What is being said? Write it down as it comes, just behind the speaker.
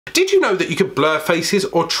Did you know that you could blur faces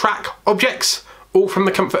or track objects, all from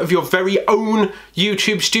the comfort of your very own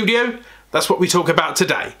YouTube studio? That's what we talk about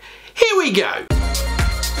today. Here we go!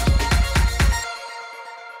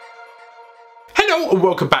 Hello and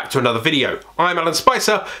welcome back to another video. I'm Alan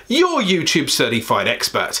Spicer, your YouTube certified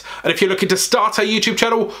expert. And if you're looking to start a YouTube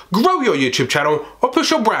channel, grow your YouTube channel, or push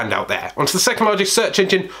your brand out there onto the second largest search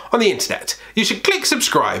engine on the internet, you should click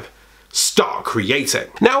subscribe. Start creating.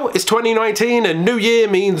 Now it's 2019 and new year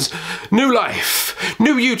means new life,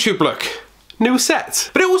 new YouTube look, new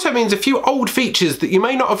set. But it also means a few old features that you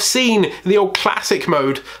may not have seen in the old classic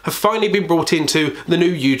mode have finally been brought into the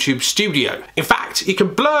new YouTube studio. In fact, you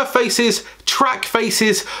can blur faces, track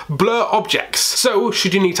faces, blur objects. So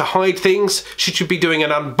should you need to hide things, should you be doing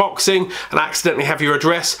an unboxing and accidentally have your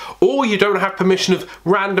address, or you don't have permission of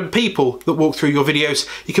random people that walk through your videos,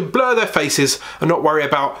 you can blur their faces and not worry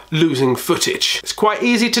about losing footage. It's quite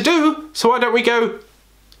easy to do, so why don't we go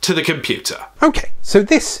to the computer. Okay, so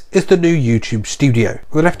this is the new YouTube studio.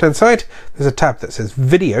 On the left hand side there's a tab that says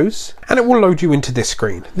videos and it will load you into this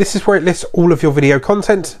screen. This is where it lists all of your video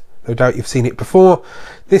content. No doubt you've seen it before.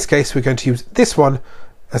 In this case we're going to use this one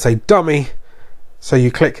as a dummy, so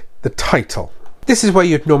you click the title. This is where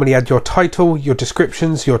you'd normally add your title, your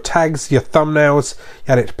descriptions, your tags, your thumbnails,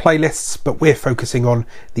 you add it to playlists, but we're focusing on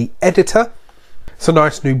the editor. It's a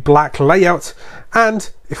nice new black layout, and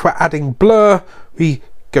if we're adding blur, we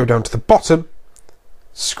go down to the bottom,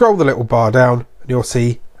 scroll the little bar down, and you'll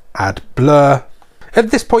see add blur. At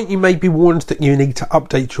this point you may be warned that you need to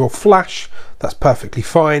update your flash. That's perfectly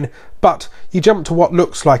fine, but you jump to what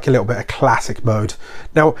looks like a little bit of classic mode.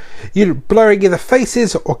 Now you're blurring either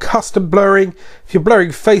faces or custom blurring. If you're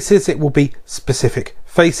blurring faces, it will be specific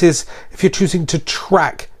faces. If you're choosing to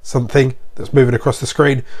track something that's moving across the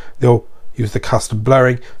screen, you'll use the custom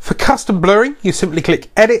blurring. For custom blurring, you simply click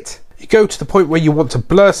edit. You go to the point where you want to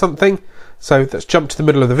blur something, so let's jump to the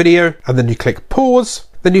middle of the video, and then you click pause.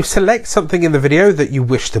 Then you select something in the video that you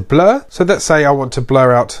wish to blur. So let's say I want to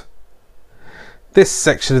blur out this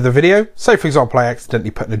section of the video. Say for example I accidentally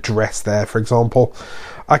put an address there, for example.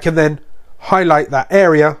 I can then highlight that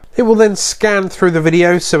area. It will then scan through the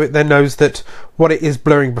video so it then knows that what it is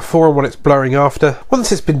blurring before and what it's blurring after.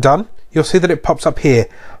 Once it's been done, you'll see that it pops up here.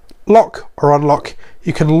 Lock or unlock.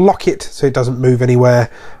 You can lock it so it doesn't move anywhere,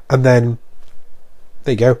 and then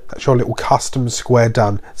there you go, that's your little custom square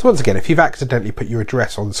done. So once again, if you've accidentally put your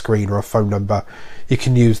address on screen or a phone number, you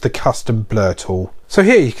can use the custom blur tool. So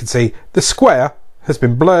here you can see the square has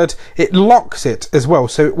been blurred. It locks it as well,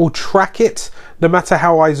 so it will track it no matter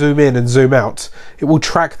how I zoom in and zoom out. It will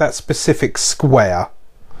track that specific square.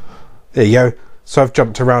 There you go. So I've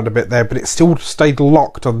jumped around a bit there, but it still stayed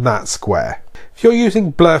locked on that square. If you're using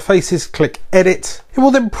blur faces, click edit. It will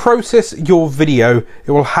then process your video.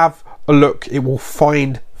 It will have a look. It will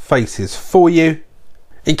find faces for you.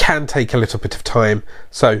 It can take a little bit of time,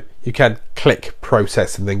 so you can click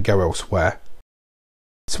process and then go elsewhere.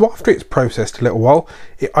 So after it's processed a little while,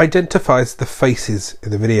 it identifies the faces in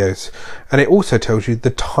the videos, and it also tells you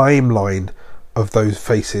the timeline of those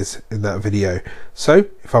faces in that video. So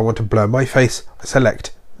if I want to blur my face, I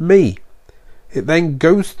select me. It then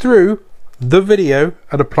goes through the video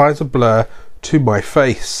and applies a blur to my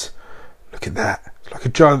face. Look at that, it's like a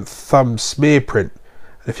giant thumb smear print.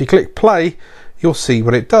 And if you click play, you'll see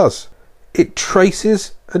what it does. It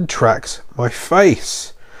traces and tracks my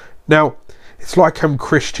face. Now it's like I'm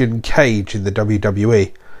Christian Cage in the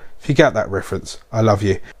WWE. If you get that reference, I love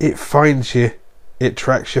you. It finds you, it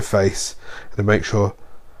tracks your face, and it makes sure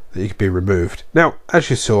that you can be removed. Now, as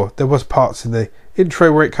you saw, there was parts in the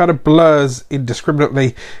intro where it kind of blurs indiscriminately.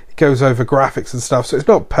 It goes over graphics and stuff, so it's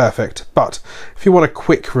not perfect, but if you want a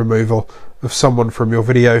quick removal of someone from your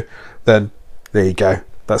video, then there you go.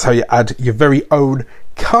 That's how you add your very own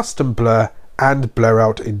custom blur and blur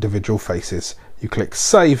out individual faces. You click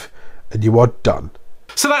save and you are done.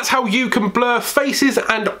 So that's how you can blur faces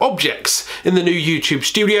and objects in the new YouTube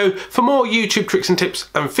studio. For more YouTube tricks and tips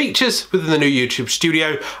and features within the new YouTube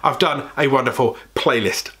studio, I've done a wonderful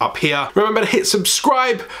playlist up here. Remember to hit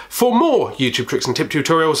subscribe for more YouTube tricks and tip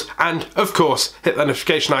tutorials, and of course hit that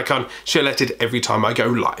notification icon so you're alerted every time I go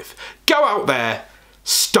live. Go out there,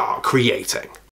 start creating.